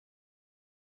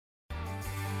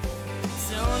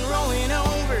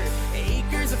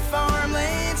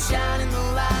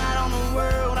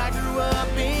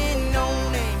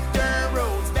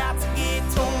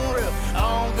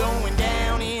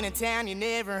town you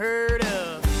never heard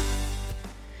of.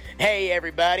 Hey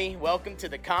everybody, welcome to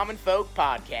the Common Folk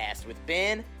Podcast with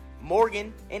Ben,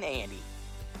 Morgan, and Andy.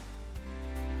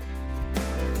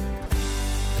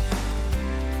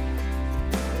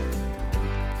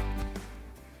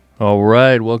 All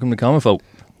right, welcome to Common Folk.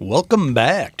 Welcome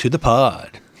back to the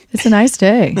pod. It's a nice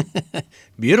day.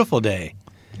 Beautiful day.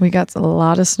 We got a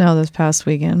lot of snow this past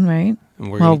weekend, right?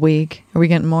 Week. Are we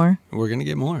getting more? We're going to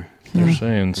get more. They're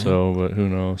saying so, but who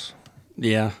knows?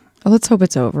 Yeah. Well, let's hope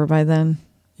it's over by then.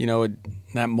 You know,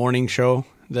 that morning show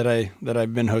that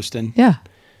I've been hosting. Yeah.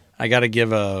 I got to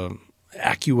give a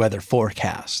AccuWeather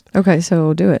forecast. Okay,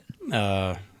 so do it.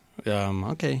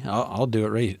 Okay, I'll do it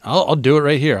right. I'll do it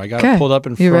right here. I got it pulled up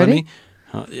in You front ready?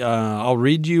 of me. I'll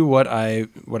read you what I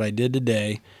did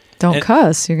today. Don't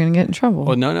cuss. You're going to get in trouble.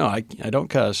 Well, no, I don't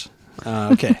cuss.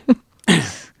 Okay.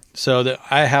 So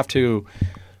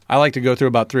I like to go through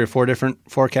about 3 or 4 different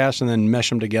forecasts and then mesh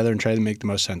them together and try to make the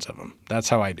most sense of them. That's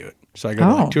how I do it. So I go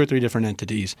to like 2 or 3 different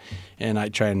entities, and I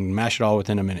try and mash it all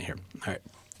within a minute here. All right.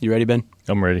 You ready, Ben?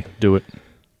 I'm ready. Do it.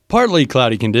 Partly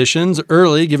cloudy conditions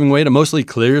early, giving way to mostly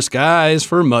clear skies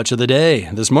for much of the day.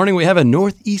 This morning we have a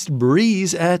northeast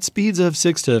breeze at speeds of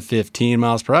 6 to 15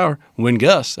 miles per hour, wind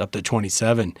gusts up to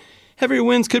 27. Heavier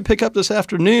winds could pick up this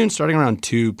afternoon starting around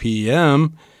 2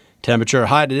 p.m. Temperature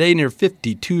high today near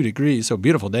 52 degrees, so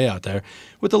beautiful day out there,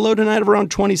 with a low tonight of around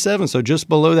 27, so just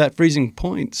below that freezing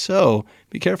point. So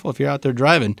be careful if you're out there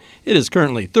driving. It is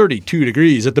currently 32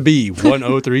 degrees at the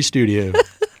B103 studio.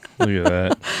 Look at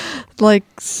that. Like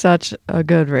such a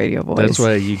good radio voice. That's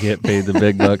why you get paid the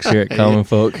big bucks here at Common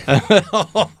Folk.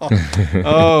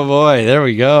 Oh, boy, there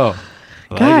we go.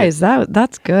 Guys,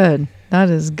 that's good. That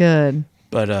is good.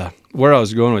 But where I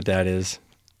was going with that is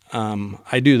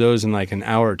I do those in like an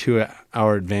hour or 2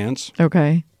 hour advance.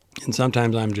 Okay. And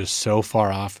sometimes I'm just so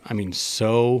far off. I mean,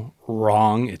 so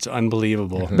wrong. It's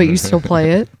unbelievable. But you still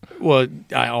play it? Well,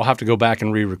 I'll have to go back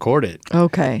and re-record it.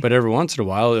 Okay. But every once in a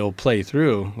while, it'll play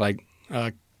through. Like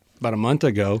about a month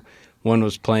ago, one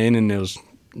was playing, and it was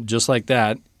just like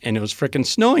that, and it was freaking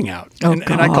snowing out. And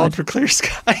I called for clear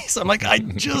skies. I'm like, I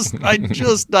just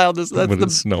dialed this. That's But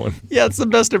it's snowing. Yeah, it's the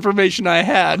best information I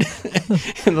had.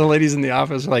 And the ladies in the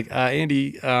office were like,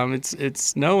 Andy, it's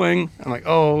snowing. I'm like,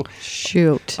 oh.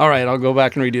 Shoot. All right, I'll go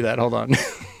back and redo that. Hold on.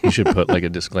 You should put like a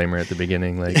disclaimer at the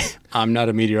beginning, like, I'm not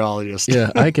a meteorologist. yeah,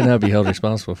 I cannot be held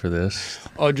responsible for this.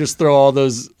 Oh, just throw all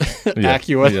those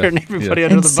AccuWeather and everybody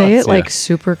under And the bus. say it like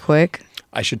super quick.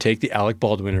 I should take the Alec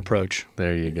Baldwin approach.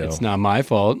 There you go. It's not my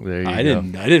fault. There you I go.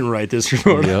 didn't write this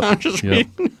report. Yep, I'm just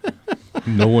reading.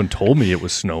 No one told me it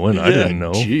was snowing. I didn't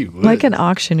know. Gee whiz. Like an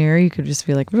auctioneer, you could just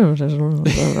be like, like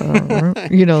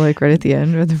right at the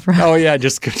end or the front. Oh yeah,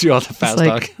 just go do all the fast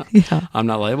like, talk. Yeah. I'm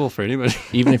not liable for anybody.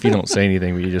 Even if you don't say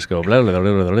anything, but you just go, blah, blah, blah,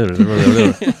 blah, blah,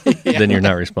 blah, blah, then you're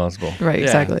not responsible. Right, Yeah.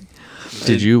 exactly.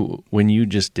 Did you, when you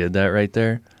just did that right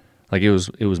there, like it was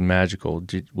magical.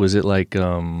 Was it like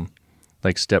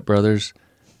Step Brothers?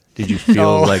 Did you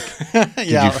feel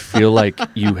Yeah. you feel like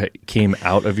you came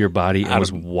out of your body and was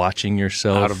watching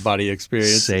yourself Out of body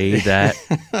experience. say that,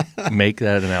 make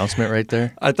that announcement right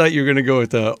there? I thought you were going to go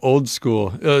with the old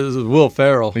school. It was Will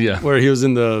Ferrell, Yeah. where he was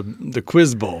in the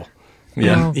quiz bowl.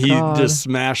 Yeah. Oh, He God. just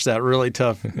smashed that really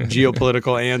tough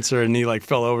geopolitical answer, and he like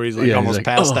fell over. He's like Yeah, he's almost like,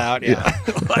 passed "Oh." out. Yeah.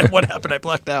 What happened? I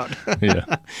blacked out. Yeah.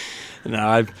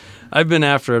 No, I've been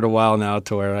after it a while now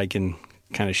to where I can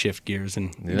kind of shift gears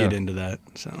and Yeah. get into that.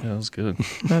 So Yeah, that was good.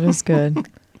 That is good.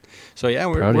 yeah,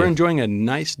 Proud of we're you. enjoying a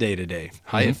nice day today.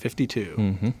 High at 52.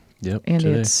 Mm-hmm. Yep. Andy,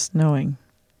 today. it's snowing.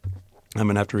 I'm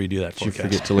gonna have to redo that Did you forecast.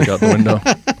 forget to look out the window?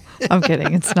 I'm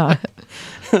kidding. It's not.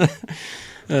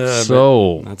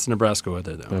 So, That's Nebraska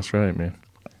weather, though. that's right, man.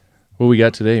 What we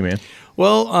got today, man?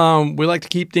 Well, we like to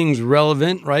keep things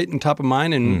relevant, right, and top of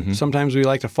mind, and sometimes we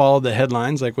like to follow the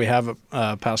headlines like we have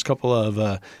past couple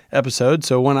of episodes.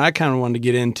 So one I kind of wanted to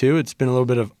get into, it's been a little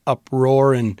bit of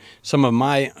uproar in some of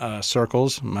my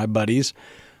circles, my buddies.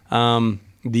 The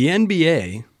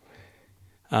NBA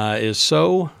is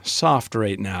so soft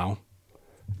right now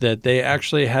that they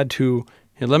actually had to.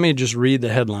 And let me just read the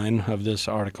headline of this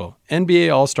article.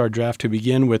 NBA All-Star Draft to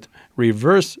begin with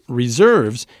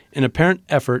reserves in apparent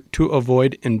effort to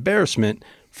avoid embarrassment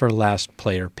for last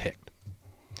player picked.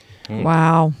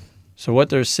 Wow. So what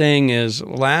they're saying is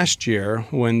last year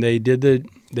when they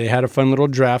had a fun little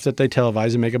draft that they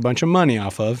televised and make a bunch of money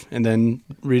off of and then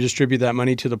redistribute that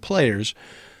money to the players.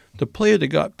 The player that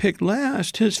got picked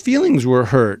last, his feelings were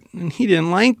hurt and he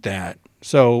didn't like that.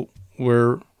 So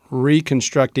we're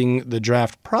reconstructing the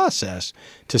draft process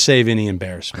to save any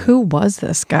embarrassment. Who was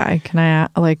this guy? Can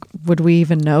I would we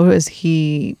even know? Is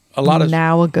he A lot of-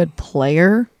 now a good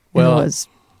player? Well, Who was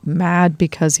mad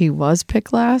because he was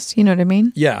picked last. You know what I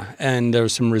mean? Yeah, and there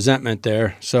was some resentment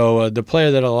there. So the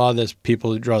player that a lot of this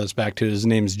people draw this back to, his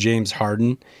name's James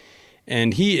Harden,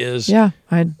 and he is. Yeah,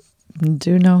 I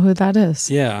do know who that is.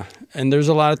 Yeah, and there's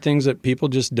a lot of things that people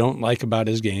just don't like about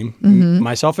his game,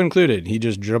 myself included. He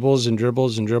just dribbles and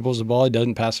dribbles and dribbles the ball. He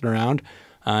doesn't pass it around,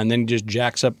 and then he just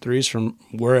jacks up threes from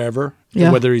wherever,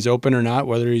 whether he's open or not,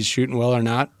 whether he's shooting well or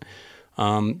not.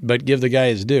 But give the guy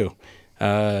his due.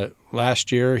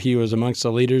 Last year, he was amongst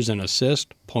the leaders in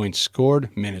assists, points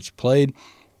scored, minutes played.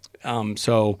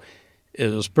 So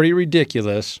it was pretty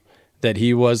ridiculous that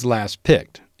he was last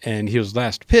picked. And he was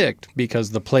last picked because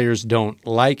the players don't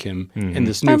like him in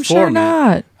this new I'm format. sure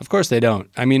not. Of course they don't.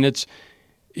 I mean,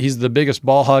 he's the biggest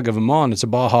ball hog of them all, and it's a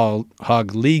ball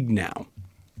hog league now.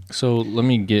 So let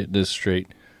me get this straight.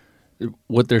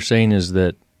 What they're saying is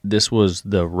that this was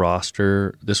the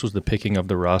roster. This was the picking of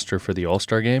the roster for the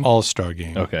All-Star game? All-Star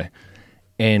game. Okay.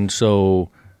 And so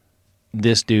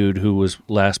this dude who was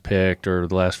last picked or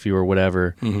the last few or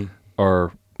whatever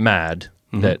are mad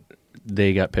that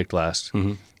they got picked last.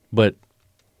 But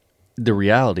the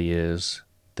reality is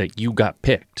that you got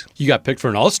picked. You got picked for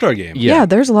an All-Star game. Yeah,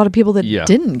 there's a lot of people that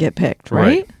didn't get picked,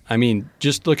 right? I mean,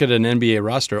 just look at an NBA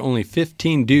roster. Only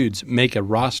 15 dudes make a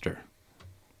roster.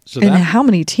 So and how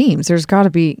many teams? There's got to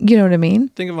be, you know what I mean?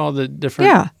 Think of all the different.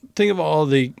 Yeah. Think of all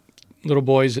the little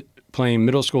boys playing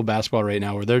middle school basketball right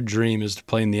now, where their dream is to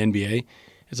play in the NBA.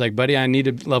 It's like, buddy, I need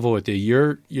to level with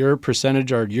you. Your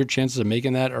percentage or your chances of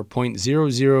making that are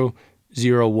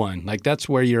 .0001. Like that's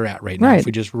where you're at right now. If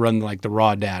we just run like the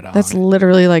raw data. That's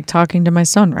literally like talking to my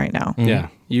son right now. Yeah.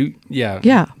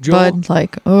 Yeah. Joel, but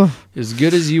like, oh. As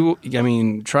good as you, I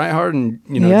mean, try hard and,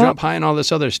 jump high and all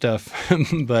this other stuff.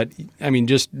 But, I mean,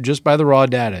 just by the raw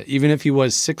data, even if he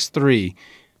was 6'3",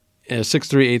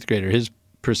 6'3", eighth grader, his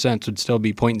percent would still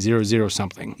be .00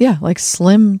 something. Yeah, like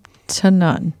slim to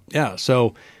none. Yeah,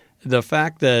 so the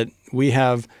fact that we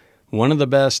have one of the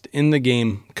best in the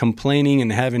game complaining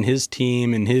and having his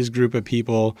team and his group of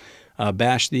people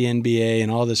bash the NBA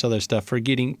and all this other stuff for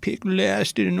getting picked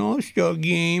last in an All-Star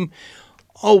game.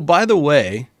 Oh, by the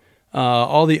way,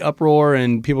 all the uproar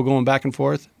and people going back and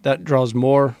forth, that draws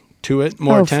more to it,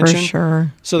 more attention. For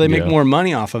sure. So they make more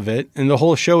money off of it. And the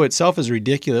whole show itself is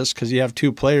ridiculous because you have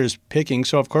two players picking.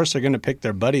 So, of course, they're going to pick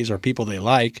their buddies or people they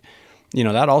like.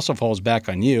 That also falls back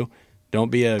on you.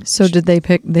 Don't be a... So did they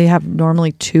pick... They have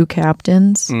normally two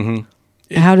captains?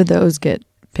 Mm-hmm. How did those get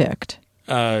picked?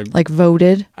 Like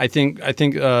voted? I think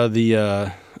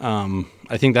that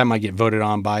might get voted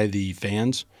on by the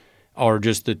fans or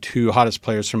just the two hottest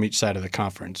players from each side of the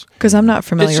conference. Because I'm not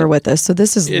familiar with this. So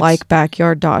this is like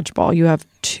backyard dodgeball. You have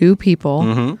two people.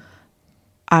 Mm-hmm.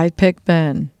 I pick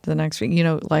Ben the next week.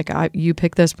 You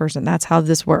pick this person. That's how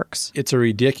this works. It's a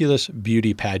ridiculous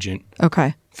beauty pageant.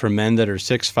 Okay. For men that are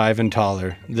 6'5" and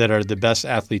taller that are the best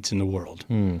athletes in the world.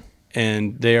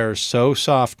 And they are so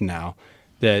soft now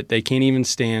that they can't even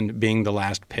stand being the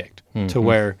last picked, to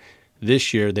where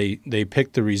this year they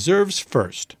picked the reserves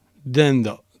first, then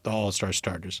the all-star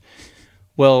starters.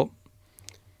 Well,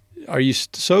 are you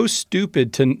so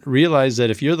stupid to realize that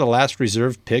if you're the last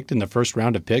reserve picked in the first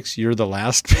round of picks, you're the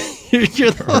last?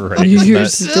 You're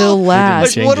still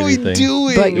last. Like, what are we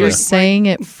doing? But you're saying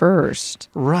it first.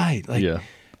 Right. Like,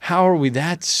 how are we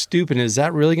that stupid? Is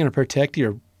that really going to protect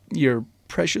your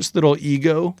precious little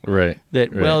ego? Right.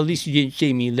 Well, at least you didn't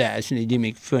say me last and they didn't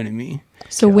make fun of me.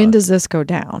 So when does this go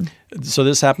down? So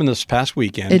this happened this past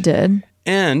weekend. It did.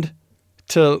 And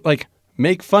to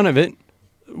make fun of it,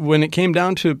 when it came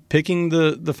down to picking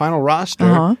the final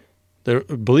roster, there,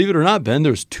 believe it or not, Ben,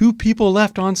 there's two people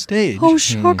left on stage. Oh,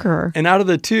 shocker. And out of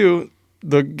the two,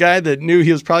 the guy that knew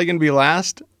he was probably going to be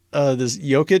last, this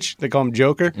Jokic, they call him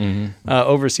Joker,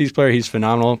 overseas player, he's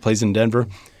phenomenal, plays in Denver.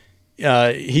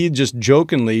 He just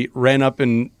jokingly ran up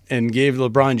and gave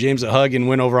LeBron James a hug and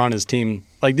went over on his team.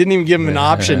 Didn't even give him an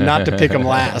option not to pick him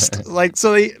last.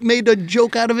 So they made a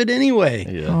joke out of it anyway.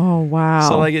 Yeah. Oh, wow.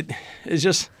 So it's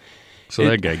just... So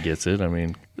that guy gets it. I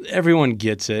mean... Everyone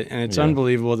gets it, and it's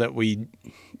unbelievable that we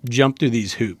jump through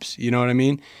these hoops. You know what I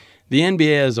mean? The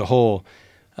NBA as a whole,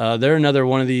 they're another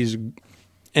one of these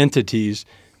entities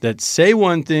that say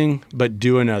one thing but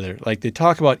do another. Like they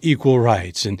talk about equal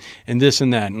rights and this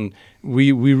and that, and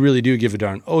we really do give a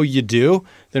darn. Oh, you do?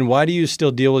 Then why do you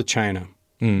still deal with China?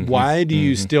 Why do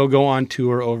you still go on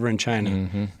tour over in China?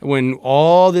 When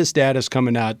all this data is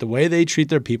coming out, the way they treat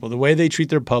their people, the way they treat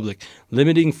their public,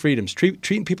 limiting freedoms,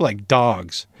 treating people like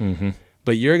dogs.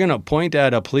 But you're going to point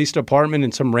at a police department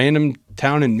in some random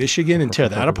town in Michigan and tear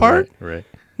that apart? Right.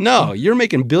 No, you're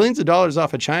making billions of dollars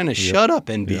off of China. Shut up,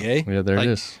 NBA. Yeah, there it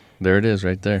is. There it is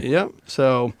right there. Yep.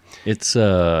 So it's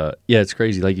it's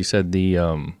crazy. Like you said,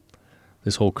 the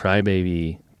this whole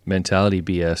crybaby mentality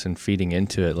BS and feeding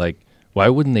into it. Like, why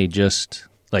wouldn't they just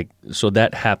so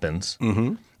that happens?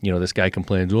 Mm-hmm. You know, this guy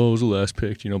complains, "Oh, it was the last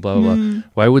pick." You know, blah blah blah.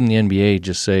 Why wouldn't the NBA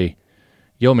just say,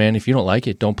 "Yo, man, if you don't like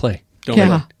it, don't play. Don't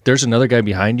play." There's another guy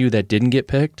behind you that didn't get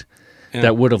picked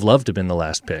that would have loved to have been the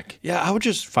last pick. Yeah, I would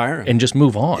just fire him and just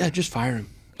move on. Yeah, just fire him.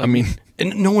 I mean,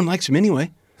 and no one likes him anyway.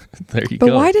 There you go.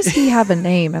 But why does he have a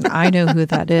name? And I know who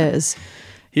that is.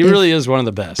 He really is one of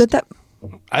the best. But that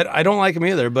I don't like him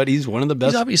either, but he's one of the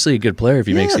best. He's obviously a good player if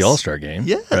he makes the All-Star game.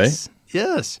 Yes. Right?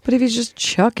 Yes. But if he's just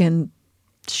chucking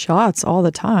shots all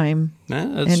the time that's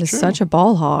and is true. such a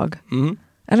ball hog,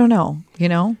 I don't know,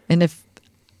 And if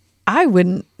I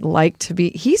wouldn't like to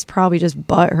be, he's probably just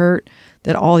butthurt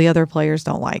that all the other players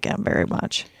don't like him very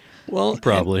much. Well,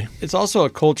 probably. It's also a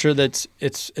culture that's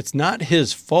it's not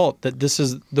his fault that this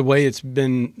is the way it's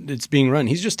being run.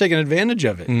 He's just taking advantage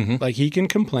of it. Mm-hmm. Like, he can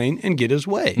complain and get his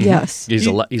way. Yes. He's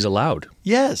allowed.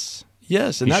 Yes.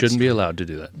 And he shouldn't be allowed to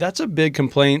do that. That's a big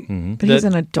complaint. Mm-hmm. But he's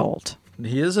an adult.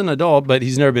 He is an adult, but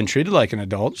he's never been treated like an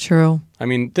adult. True. I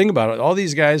mean, think about it. All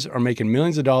these guys are making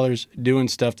millions of dollars doing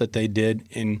stuff that they did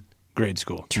in grade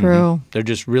school. True. Mm-hmm. They're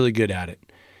just really good at it.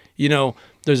 You know,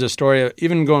 there's a story,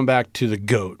 even going back to the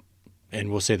GOAT, and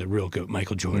we'll say the real GOAT,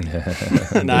 Michael Jordan.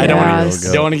 And I don't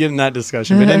want to get in that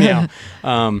discussion. But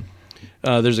anyhow,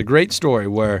 there's a great story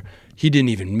where he didn't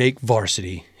even make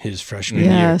varsity his freshman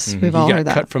year. Yes, we've all heard He got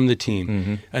that. cut from the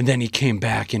team. And then he came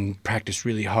back and practiced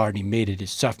really hard. And he made it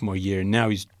his sophomore year. And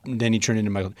now then he turned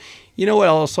into Michael. You know what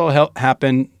also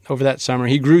happened over that summer?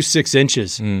 He grew 6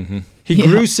 inches. He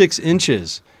grew 6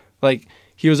 inches. Like,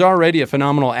 he was already a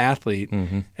phenomenal athlete,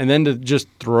 and then to just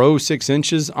throw 6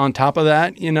 inches on top of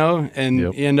that,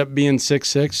 and he end up being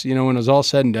 6'6", when it was all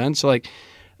said and done. So, like,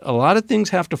 a lot of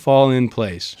things have to fall in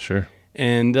place. Sure.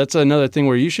 And that's another thing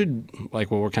where you should,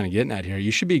 like what we're kind of getting at here,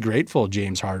 you should be grateful,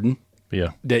 James Harden,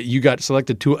 that you got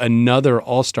selected to another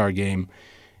All-Star game.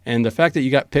 And the fact that you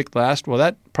got picked last, well,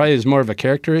 that probably is more of a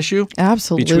character issue.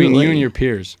 Absolutely. Between you and your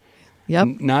peers.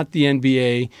 Yep. Not the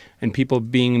NBA and people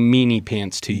being meanie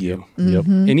pants to you. Yep.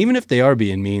 And even if they are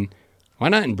being mean, why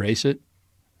not embrace it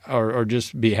or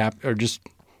just be happy or just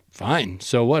fine.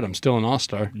 So what? I'm still an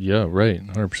all-star. Yeah, right.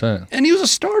 100%. And he was a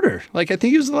starter. Like, I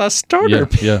think he was the last starter.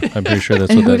 Yeah, I'm pretty sure that's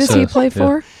and what that says. who does he play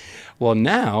for? Well,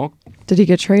 now Did he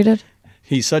get traded?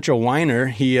 he's such a whiner.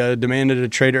 He demanded a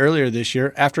trade earlier this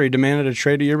year after he demanded a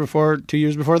trade 2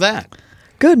 years before that.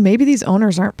 Good. Maybe these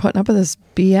owners aren't putting up with this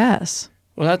BS.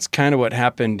 Well, that's kind of what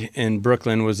happened in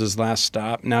Brooklyn was his last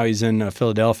stop. Now he's in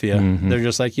Philadelphia. They're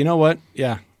just like, you know what?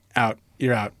 Yeah, out.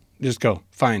 You're out. Just go.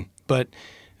 Fine. But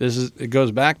it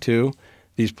goes back to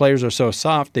these players are so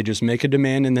soft, they just make a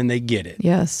demand and then they get it.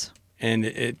 Yes. And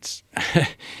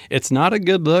it's not a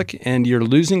good look, and you're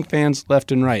losing fans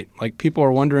left and right. Like, people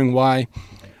are wondering why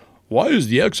is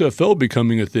the XFL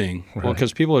becoming a thing? Right. Well,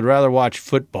 because people would rather watch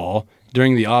football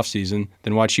during the off season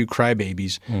than watch you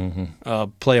crybabies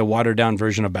play a watered-down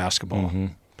version of basketball.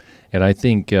 And I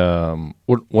think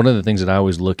one of the things that I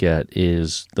always look at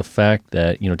is the fact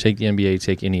that, take the NBA,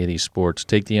 take any of these sports,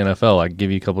 take the NFL. I can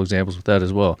give you a couple examples with that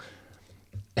as well.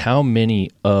 How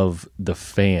many of the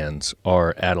fans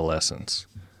are adolescents?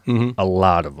 A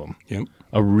lot of them. Yep.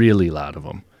 A really lot of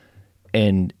them.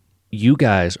 And you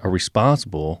guys are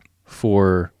responsible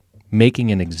for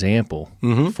making an example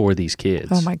for these kids.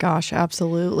 Oh, my gosh.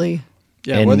 Absolutely.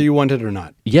 Yeah, And- whether you want it or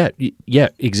not. Yeah,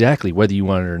 exactly. Whether you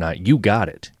want it or not, you got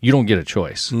it. You don't get a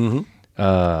choice.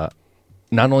 Not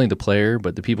only the player,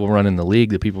 but the people running the league,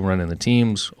 the people running the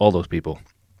teams, all those people,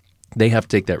 they have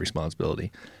to take that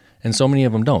responsibility. And so many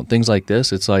of them don't. Things like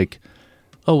this, it's like,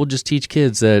 oh, we'll just teach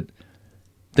kids that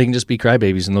they can just be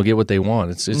crybabies and they'll get what they want.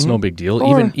 It's no big deal.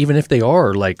 Or- Even if they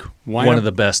are like Why one not? of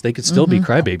the best, they could still be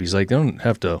crybabies. Like, they don't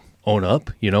have to own up,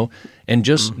 And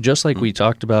just like we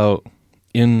talked about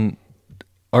in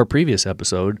our previous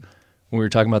episode, when we were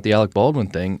talking about the Alec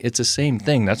Baldwin thing, it's the same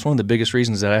thing. That's one of the biggest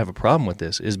reasons that I have a problem with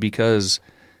this is because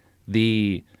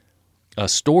the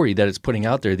story that it's putting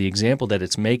out there, the example that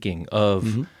it's making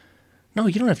of, no,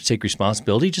 you don't have to take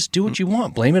responsibility. Just do what you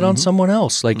want. Blame it on someone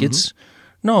else. Like it's,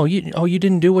 no, you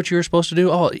didn't do what you were supposed to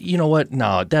do. Oh, you know what?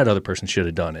 No, that other person should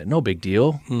have done it. No big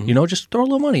deal. Just throw a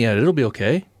little money at it. It'll be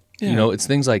okay. Yeah. It's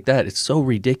things like that. It's so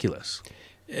ridiculous.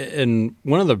 And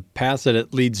one of the paths that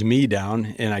it leads me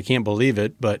down, and I can't believe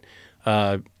it, but,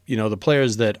 the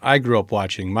players that I grew up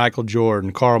watching, Michael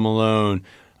Jordan, Karl Malone,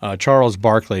 Charles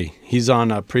Barkley, he's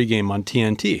on a pregame on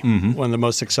TNT, one of the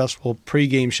most successful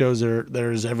pregame shows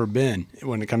there has ever been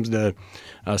when it comes to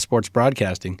sports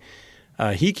broadcasting.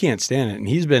 He can't stand it, and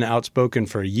he's been outspoken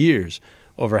for years.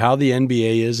 over how the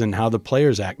NBA is and how the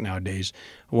players act nowadays.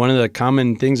 One of the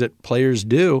common things that players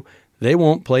do, they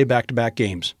won't play back-to-back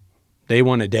games. They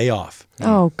want a day off.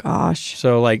 Oh, gosh.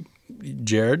 So, like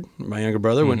Jared, my younger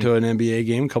brother, went to an NBA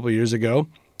game a couple of years ago.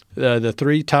 The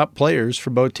 3 top players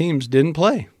for both teams didn't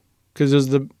play because it was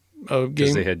the game.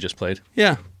 Because they had just played.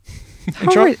 Yeah.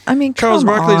 come Charles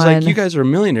Barkley's on. like, you guys are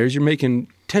millionaires. You're making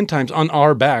 10 times on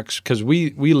our backs because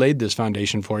we laid this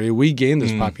foundation for you. We gained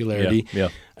this popularity. Yeah.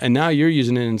 And now you're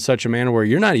using it in such a manner where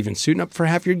you're not even suiting up for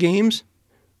half your games.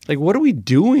 Like, what are we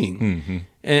doing?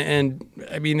 And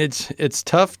I mean, it's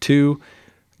tough to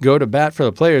go to bat for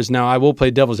the players. Now, I will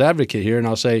play devil's advocate here, and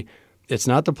I'll say it's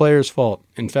not the players' fault.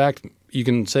 In fact, you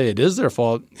can say it is their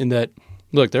fault in that,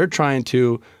 look, they're trying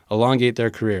to elongate their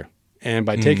career. And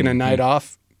by taking a night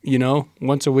off,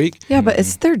 once a week. Yeah, but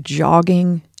it's their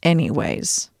jogging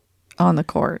anyways on the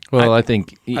court. Well, I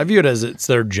think I view it as it's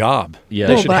their job. Yeah.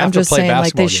 They Well, should but have I'm to just play saying, like,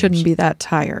 basketball they shouldn't games. be that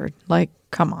tired. Like,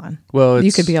 come on. Well,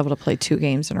 You could be able to play 2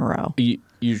 games in a row.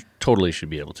 You totally should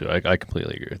be able to. I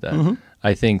completely agree with that.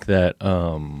 I think that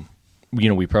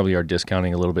we probably are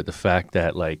discounting a little bit the fact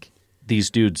that like these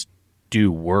dudes do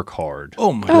work hard.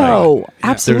 Oh my Oh, God.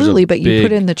 absolutely. But you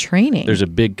put in the training. There's a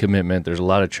big commitment. There's a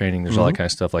lot of training. There's all that kind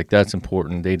of stuff. Like that's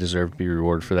important. They deserve to be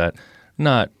rewarded for that.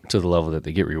 Not to the level that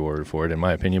they get rewarded for it, in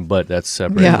my opinion, but that's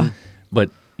separate. Yeah. But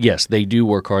yes, they do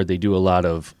work hard. They do a lot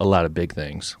of big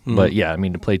things. But yeah, I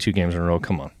mean, to play 2 games in a row,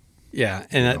 come on. Yeah,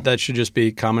 and that should just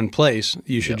be commonplace.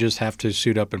 You should just have to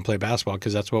suit up and play basketball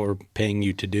because that's what we're paying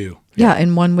you to do. Yeah,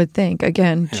 and one would think,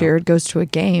 again, Jared goes to a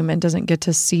game and doesn't get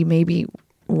to see maybe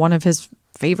one of his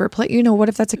favorite players. What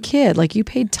if that's a kid? Like, you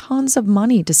paid tons of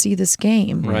money to see this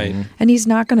game. Right. And he's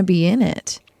not going to be in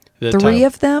it. The 3 top-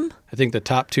 of them? I think the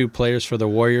top 2 players for the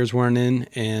Warriors weren't in,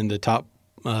 and the top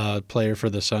player for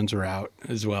the Suns are out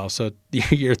as well. So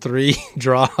your 3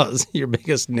 draws, your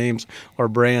biggest names or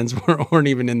brands weren't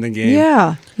even in the game.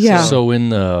 Yeah. Yeah. So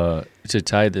to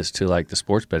tie this to like the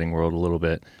sports betting world a little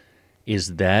bit,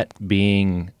 is that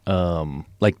being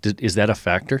is that a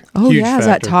factor? oh, huge yeah. Is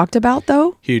that factor. talked about,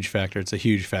 though? Huge factor. It's a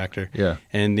huge factor. Yeah.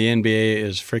 And the NBA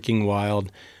is freaking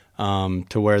wild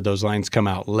to where those lines come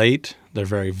out late. They're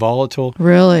very volatile.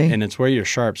 Really? And it's where your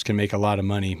sharps can make a lot of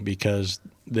money because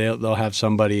they'll have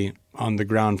somebody on the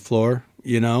ground floor,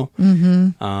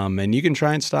 and you can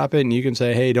try and stop it, and you can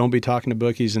say, hey, don't be talking to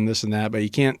bookies and this and that, but you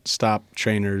can't stop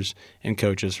trainers and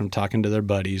coaches from talking to their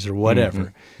buddies or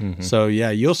whatever. So, yeah,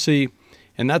 you'll see,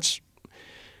 and that's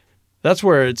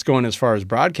where it's going as far as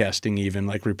broadcasting even,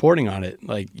 like reporting on it.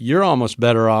 Like, you're almost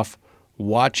better off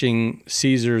watching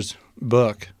Caesar's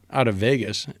book out of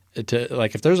Vegas.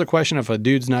 Like, if there's a question if a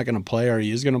dude's not going to play or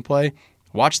he is going to play,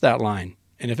 watch that line.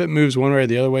 And if it moves one way or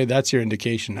the other way, that's your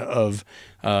indication of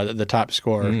the top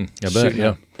scorer. I bet,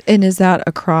 yeah. And is that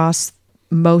across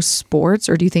most sports,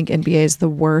 or do you think NBA is the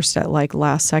worst at like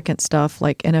last second stuff?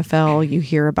 Like NFL, you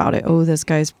hear about it. Oh, this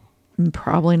guy's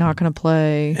probably not going to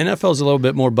play. NFL's a little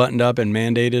bit more buttoned up and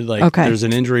mandated. Like Okay. there's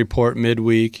an injury report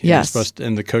midweek. And Yes.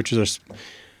 and the coaches are.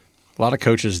 A lot of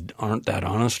coaches aren't that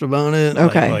honest about it.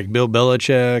 Okay. Like Bill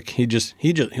Belichick,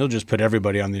 he'll just put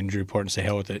everybody on the injury report and say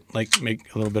hell with it. Like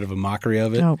make a little bit of a mockery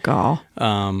of it. Oh, God.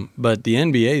 But the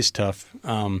NBA is tough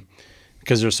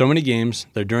because there's so many games.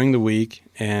 They're during the week,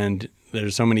 and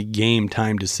there's so many game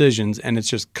time decisions, and it's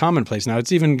just commonplace. Now,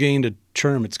 it's even gained a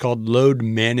term. It's called load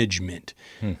management.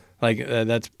 Like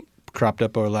that's cropped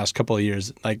up over the last couple of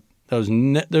years. Like there's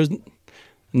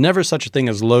never such a thing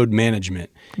as load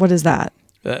management. What is that?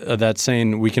 That's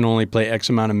saying we can only play X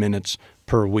amount of minutes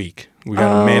per week. We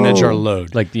got to manage our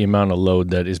load. Like the amount of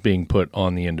load that is being put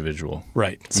on the individual.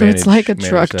 Right. So it's like a manage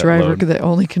truck that driver load. that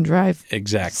only can drive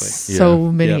Exactly.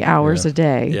 so many Yep. hours a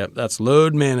day. Yep. That's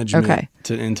load management Okay.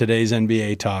 in today's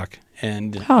NBA talk.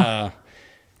 And Huh.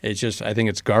 it's just, I think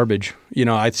it's garbage.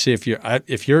 I'd say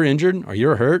if you're injured or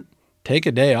you're hurt, take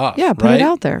a day off. Yeah, put it right?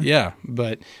 out there. Yeah.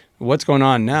 But what's going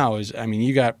on now is,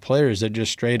 you got players that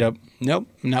just straight up, nope,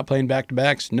 I'm not playing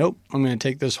back-to-backs. Nope, I'm going to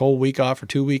take this whole week off or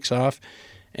 2 weeks off.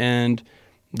 And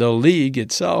the league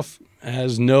itself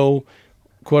has no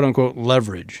quote-unquote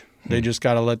leverage. They just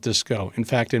got to let this go. In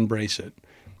fact, embrace it.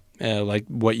 Like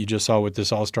what you just saw with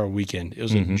this All-Star weekend. It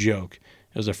was a joke.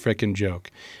 It was a frickin' joke.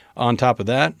 On top of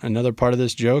that, another part of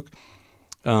this joke,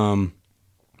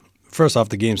 first off,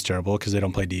 the game's terrible because they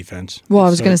don't play defense. Well, I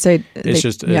was So going to say, it's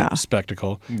just yeah. a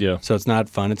spectacle. Yeah. So it's not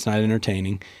fun. It's not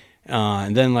entertaining.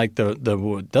 And then like the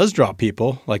what does draw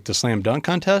people, like the slam dunk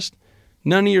contest,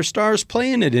 none of your stars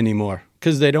play in it anymore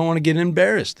because they don't want to get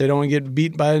embarrassed. They don't want to get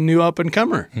beat by a new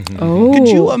up-and-comer. Oh. Could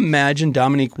you imagine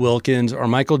Dominique Wilkins or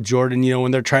Michael Jordan,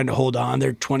 when they're trying to hold on,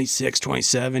 they're 26,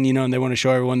 27, and they want to show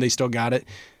everyone they still got it.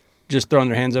 just throwing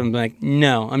their hands up and be like,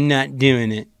 no, I'm not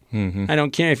doing it. Mm-hmm. I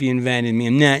don't care if you invited me.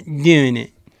 I'm not doing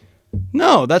it.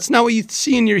 No, that's not what you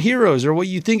see in your heroes or what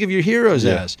you think of your heroes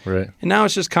as. Right. And now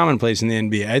it's just commonplace in the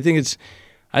NBA. I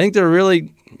think they're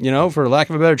really, for lack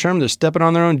of a better term, they're stepping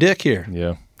on their own dick here.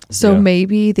 Yeah. So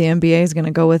maybe the NBA is going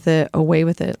to go away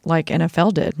with it like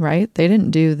NFL did, right? They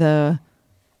didn't do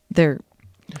their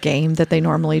game that they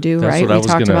normally do, right? We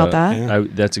talked about that. Yeah.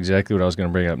 That's exactly what I was going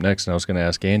to bring up next, and I was going to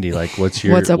ask Andy, like, what's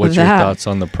your What's your thoughts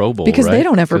on the Pro Bowl? Because right? they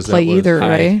don't ever play either,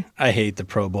 right? I hate the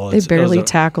Pro Bowl. They barely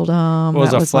tackled them. It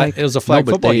was a flag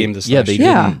football game this year. Yeah, they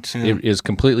didn't. It is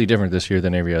completely different this year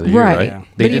than every other year, right? Yeah.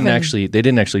 They didn't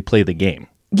actually play the game.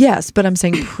 Yes, but I'm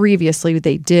saying previously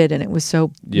they did, and it was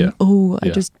so. Yeah. I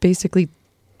just basically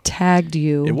tagged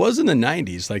you. It was in the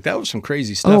 90s. Like, that was some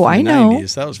crazy stuff in the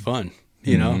 90s. That was fun,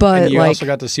 But and you also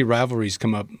got to see rivalries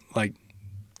come up. Like,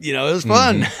 it was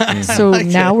fun. Mm-hmm. So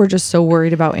now we're just so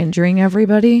worried about injuring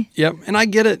everybody. Yep, and I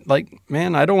get it. Like,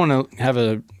 man, I don't want to have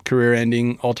a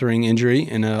career-ending, altering injury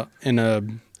in a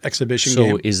exhibition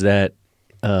game. So is that,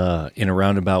 in a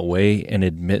roundabout way, an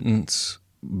admittance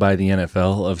by the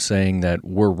NFL of saying that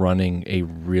we're running a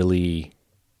really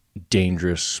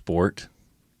dangerous sport,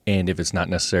 and if it's not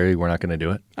necessary, we're not going to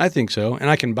do it? I think so, and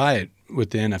I can buy it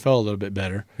with the NFL a little bit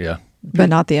better. Yeah. But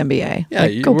not the NBA. Yeah,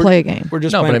 go play a game. We're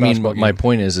just no, playing but I a mean, basketball my game.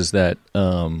 point is that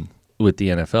with the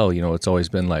NFL, it's always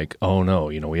been like, oh no,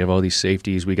 we have all these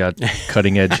safeties, we got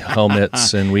cutting edge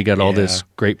helmets, and we got all this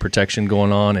great protection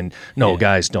going on, and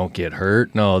guys don't get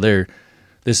hurt. No,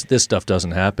 this stuff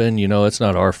doesn't happen. It's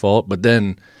not our fault. But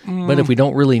then, but if we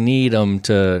don't really need them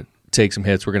to take some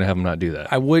hits, we're going to have them not do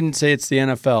that. I wouldn't say it's the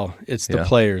NFL. It's the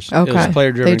players. Okay. It was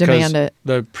player driven. They demand it.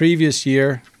 The previous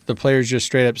year, the players just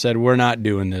straight up said, "We're not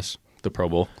doing this." The Pro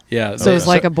Bowl. Yeah. So it was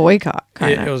like a boycott,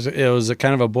 kind of. It was a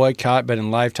kind of a boycott, but in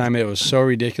lifetime, it was so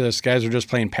ridiculous. Guys were just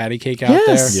playing patty cake out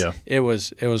there. Yeah. It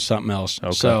was something else.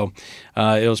 Okay. So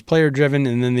it was player driven,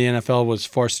 and then the NFL was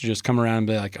forced to just come around and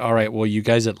be like, "All right, well, you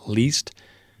guys at least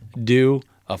do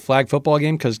a flag football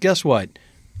game, because guess what?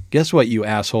 Guess what, you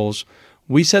assholes?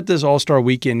 We set this All-Star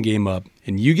Weekend game up,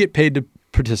 and you get paid to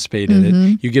participate in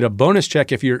it. You get a bonus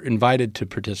check if you're invited to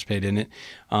participate in it.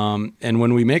 And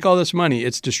when we make all this money,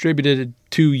 it's distributed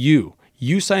to you.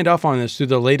 You signed off on this through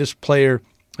the latest player,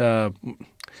 the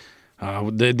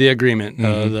agreement,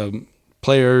 the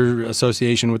player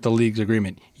association with the league's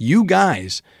agreement. You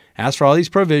guys asked for all these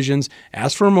provisions,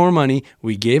 asked for more money.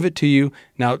 We gave it to you.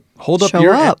 Now hold up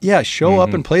show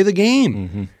up and play the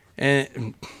game.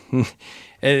 And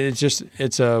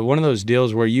it's one of those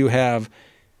deals where you have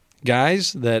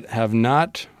guys that have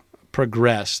not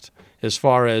progressed as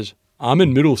far as, I'm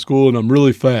in middle school and I'm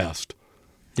really fast.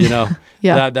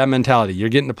 That mentality. You're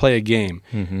getting to play a game.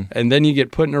 And then you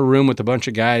get put in a room with a bunch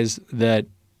of guys that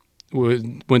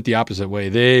went the opposite way.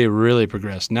 They really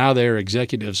progressed. Now they're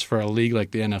executives for a league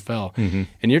like the NFL.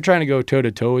 And you're trying to go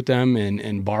toe-to-toe with them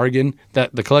and bargain.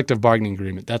 The collective bargaining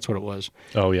agreement, that's what it was.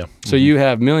 Oh, yeah. So you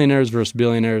have millionaires versus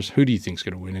billionaires. Who do you think's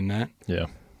going to win in that? Yeah.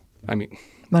 I mean,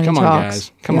 Money come talks. on,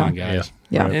 guys. Come on, guys.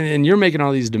 Yeah. And you're making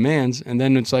all these demands, and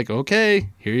then it's like, okay,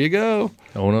 here you go.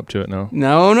 Own up to it now.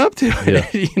 Now own up to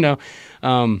it. Yeah.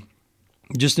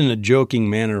 Just in a joking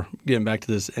manner, getting back to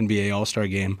this NBA All-Star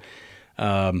game,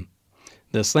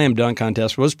 the slam dunk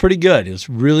contest was pretty good. It was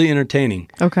really entertaining.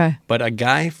 Okay. But a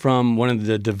guy from one of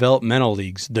the developmental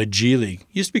leagues, the G League,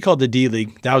 used to be called the D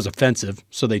League. That was offensive,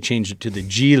 so they changed it to the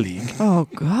G League. Oh,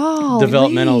 God.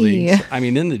 Developmental leagues. I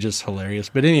mean, isn't it just hilarious?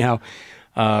 But anyhow,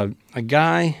 a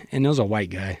guy, and it was a white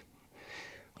guy,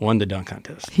 won the dunk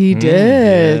contest. He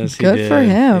did. Yes, he Good did. for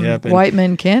him. Yep, and White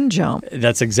men can jump.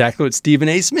 that's exactly what Stephen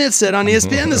A. Smith said on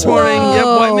ESPN this morning. Yep,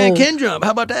 white man can jump.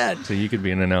 How about that? So you could be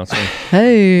an announcer.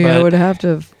 Hey, I But- would have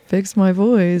to fix my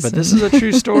voice. But this is a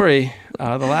true story.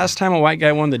 The last time a white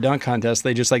guy won the dunk contest,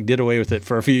 they just did away with it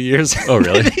for a few years. Oh,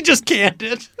 really? They just canned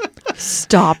it.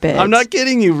 Stop it. I'm not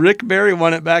kidding you. Rick Barry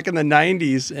won it back in the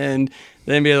 90s, and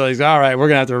the NBA was like, all right, we're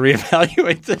going to have to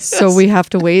reevaluate this. So we have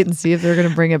to wait and see if they're going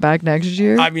to bring it back next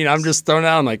year? I mean, I'm just throwing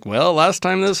out, I'm like, well, last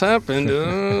time this happened, it was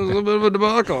a little bit of a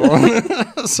debacle.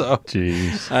 So,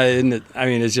 Jeez. I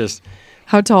mean, it's just,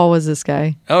 How tall was this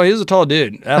guy? oh, he was a tall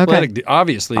dude. Athletic,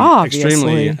 obviously.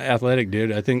 Extremely athletic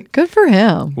dude. I think Good for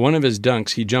him. one of his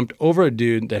dunks, he jumped over a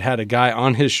dude that had a guy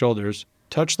on his shoulders,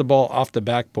 touched the ball off the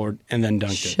backboard, and then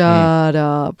dunked it. Shut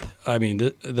up. I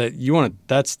mean,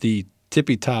 that's the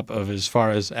tippy top of as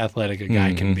far as athletic a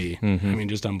guy can be. I mean,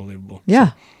 just unbelievable.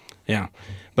 Yeah. Yeah.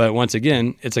 But once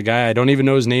again, it's a guy, I don't even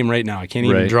know his name right now. I can't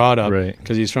even Right, draw it up right.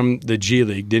 because he's from the G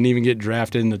League. Didn't even get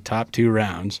drafted in the top 2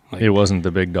 rounds. Like, It wasn't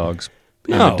the big dogs.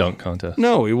 in the dunk contest.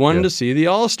 No, we wanted to see the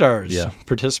All-Stars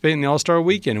participate in the All-Star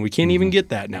weekend, and we can't even get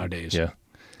that nowadays. Yeah.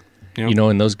 You know?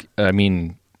 And those, I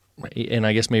mean, and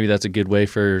I guess maybe that's a good way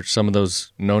for some of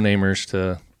those no-namers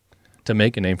to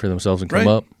make a name for themselves and come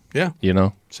up. Yeah.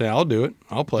 Say, I'll do it.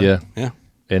 I'll play. Yeah. Yeah.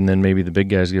 And then maybe the big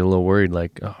guys get a little worried,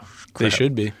 like, oh, crap. They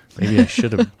should be. Maybe I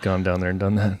should have gone down there and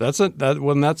done that. That's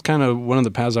kind of one of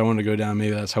the paths I want to go down.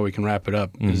 Maybe that's how we can wrap it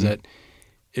up, is that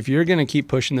if you're going to keep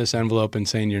pushing this envelope and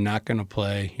saying you're not going to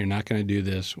play, you're not going to do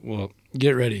this, well,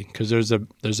 get ready, because there's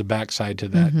a backside to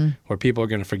that where people are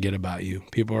going to forget about you.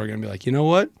 People are going to be like, you know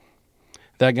what?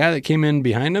 That guy that came in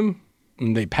behind him,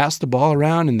 and they passed the ball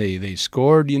around and they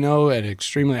scored, at an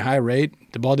extremely high rate.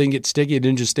 The ball didn't get sticky. It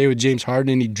didn't just stay with James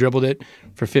Harden, and he dribbled it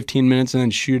for 15 minutes and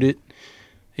then shoot it.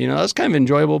 That's kind of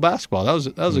enjoyable basketball.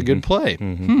 That was a good play.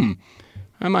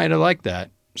 I might have liked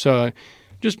that. So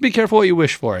just be careful what you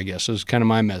wish for, I guess, is kind of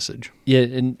my message. Yeah,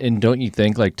 and don't you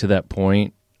think, like, to that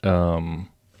point,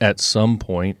 at some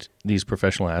point, these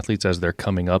professional athletes, as they're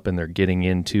coming up and they're getting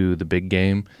into the big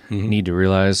game, need to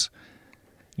realize,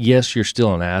 yes, you're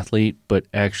still an athlete, but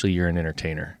actually you're an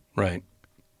entertainer. Right.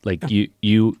 Like,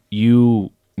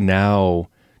 you now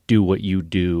do what you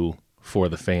do for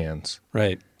the fans.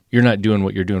 Right. You're not doing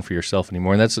what you're doing for yourself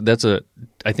anymore. And I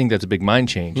think that's a big mind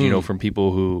change, from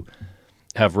people who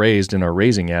have raised and are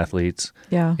raising athletes.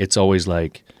 Yeah. It's always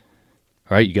like,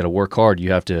 all right, you got to work hard.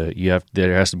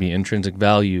 There has to be intrinsic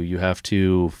value. You have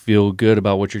to feel good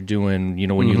about what you're doing,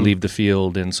 when you leave the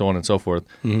field, and so on and so forth.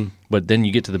 But then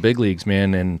you get to the big leagues,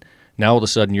 man, and now all of a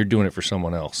sudden you're doing it for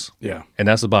someone else. Yeah. And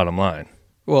that's the bottom line.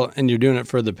 Well, and you're doing it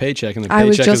for the paycheck, and the I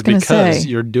was paycheck just is gonna because say.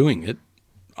 you're doing it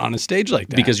on a stage like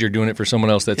that. Because you're doing it for someone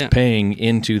else that's Yeah. paying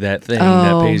into that thing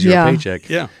that pays your paycheck.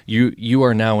 Yeah. You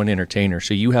are now an entertainer,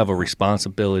 so you have a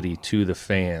responsibility to the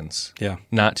fans,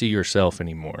 not to yourself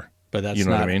anymore. But that's you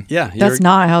know not, what I mean? Yeah. That's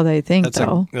not how they think,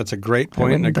 though. That's a great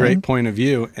point and a great point of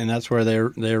view, and that's where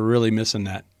they're really missing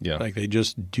that. Yeah. Like, they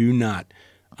just do not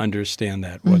understand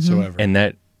that whatsoever. And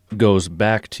that goes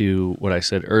back to what I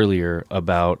said earlier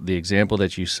about the example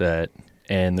that you set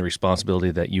and the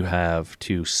responsibility that you have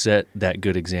to set that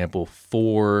good example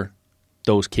for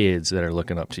those kids that are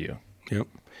looking up to you. Yep.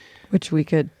 Which we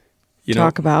could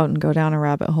talk about and go down a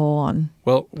rabbit hole on.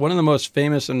 Well, one of the most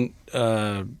famous and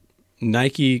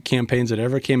Nike campaigns that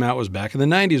ever came out was back in the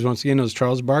 90s. Once again, it was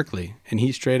Charles Barkley, and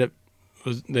he straight up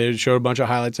they showed a bunch of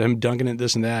highlights of him dunking it,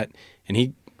 this and that,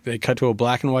 and they cut to a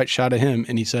black and white shot of him,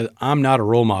 and he said, "I'm not a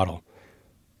role model.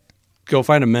 Go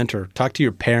find a mentor. Talk to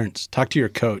your parents. Talk to your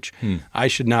coach. I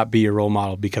should not be a role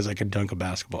model because I can dunk a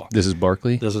basketball." This is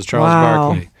Barkley? This is Charles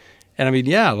Barkley. And I mean,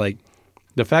 yeah, like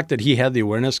the fact that he had the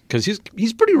awareness, because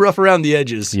he's pretty rough around the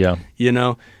edges. Yeah.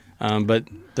 But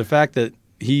the fact that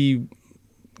he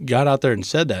got out there and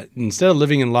said that, instead of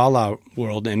living in la-la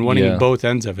world and wanting both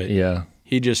ends of it,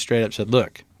 he just straight up said,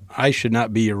 "Look, I should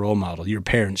not be your role model. Your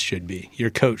parents should be. Your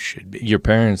coach should be. Your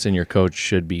parents and your coach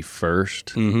should be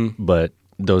first, but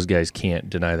those guys can't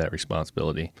deny that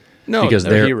responsibility. No, because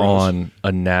they're heroes. on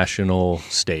a national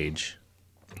stage,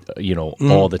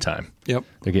 all the time. Yep.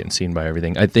 They're getting seen by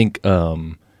everything. I think, I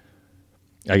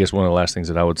guess one of the last things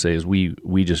that I would say is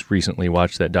we just recently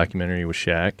watched that documentary with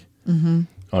Shaq on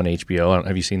HBO.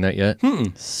 Have you seen that yet?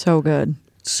 So good.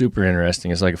 Super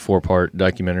interesting. It's like a 4-part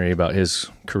documentary about his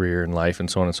career and life and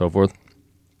so on and so forth.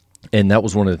 And that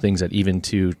was one of the things that even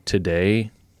to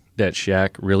today that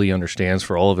Shaq really understands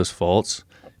for all of his faults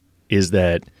is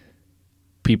that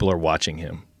people are watching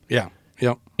him. Yeah.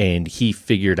 Yep. And he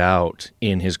figured out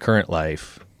in his current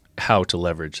life how to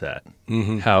leverage that,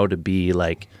 how to be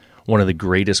like one of the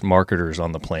greatest marketers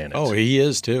on the planet. Oh, he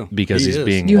is too. Because he's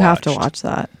being You watched. have to watch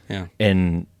that. Yeah.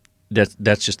 And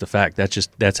that's just the fact.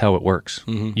 That's how it works.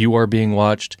 You are being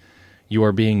watched. You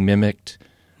are being mimicked.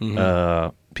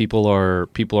 People are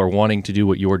wanting to do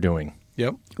what you're doing.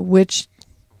 Yep. Which,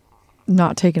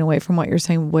 not taken away from what you're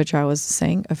saying, which I was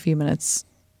saying a few minutes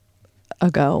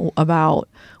ago about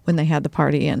when they had the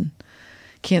party in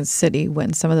Kansas City,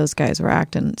 when some of those guys were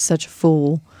acting such a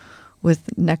fool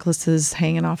with necklaces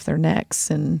hanging off their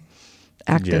necks and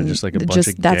acting just like a bunch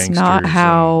of that's not gangsters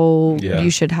how Yeah.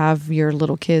 you should have your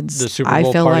little kids. The Super I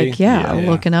Bowl feel party? like Yeah.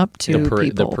 looking up to The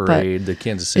people, parade, the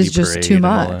Kansas City it's just parade too and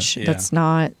all that. much. Yeah. That's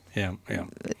not Yeah. Yeah.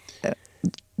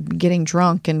 getting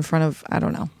drunk in front of, I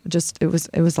don't know, just it was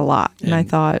a lot. And I And-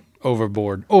 thought,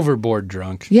 Overboard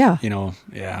drunk. Yeah.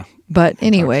 Yeah. but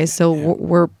anyway, so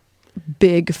we're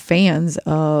big fans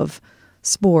of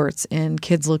sports and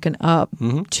kids looking up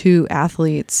to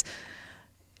athletes,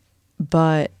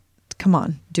 but come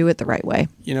on, do it the right way.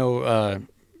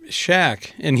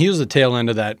 Shaq, and he was the tail end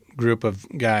of that group of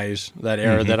guys, that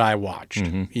era that I watched,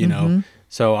 you know.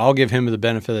 So I'll give him the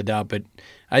benefit of the doubt. But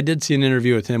I did see an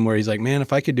interview with him where he's like, man,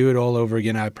 if I could do it all over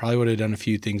again, I probably would have done a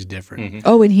few things different.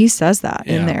 Oh, and he says that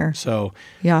in there. So,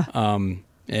 Yeah.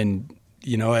 and,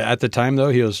 you know, at the time, though,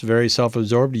 he was very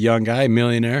self-absorbed, young guy,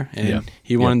 millionaire, and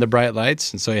he wanted the bright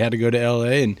lights, and so he had to go to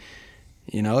L.A. And,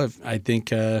 you know, I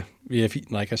think, if he,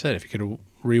 like I said, if he could have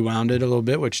rewound it a little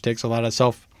bit, which takes a lot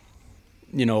of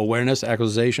awareness,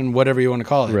 accusation, whatever you want to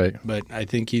call it. Right. But I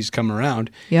think he's come around.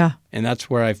 Yeah. And that's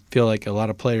where I feel like a lot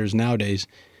of players nowadays,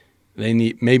 they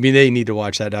need to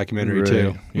watch that documentary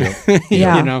too. Yep.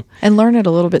 Yeah. You know? And learn it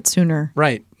a little bit sooner.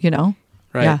 Right. You know?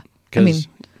 Right. Yeah.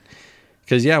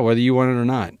 Because whether you want it or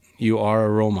not, you are a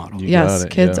role model. Yes,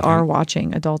 kids are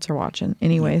watching, adults are watching.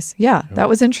 Anyways, that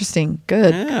was interesting.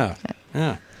 Good.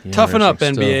 Yeah. Toughen up,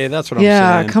 NBA. That's what I'm saying.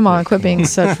 Yeah, come on, quit being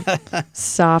such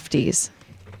softies.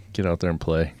 Get out there and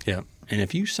play. Yeah. And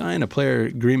if you sign a player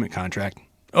agreement contract,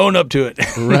 own up to it.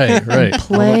 Right.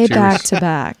 Play back to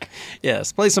back.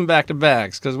 Yes, play some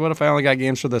back-to-backs, because what if I only got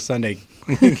games for the Sunday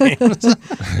games?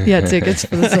 Yeah, tickets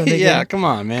for the Sunday game. Yeah, come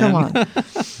on, man. Come on.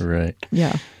 Right.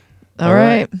 Yeah. All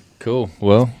right. Cool.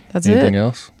 Well, That's anything it.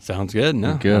 else? Sounds good.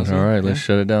 No. Good. All right. Let's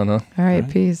shut it down, huh? All right.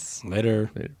 Peace.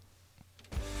 Later. Later.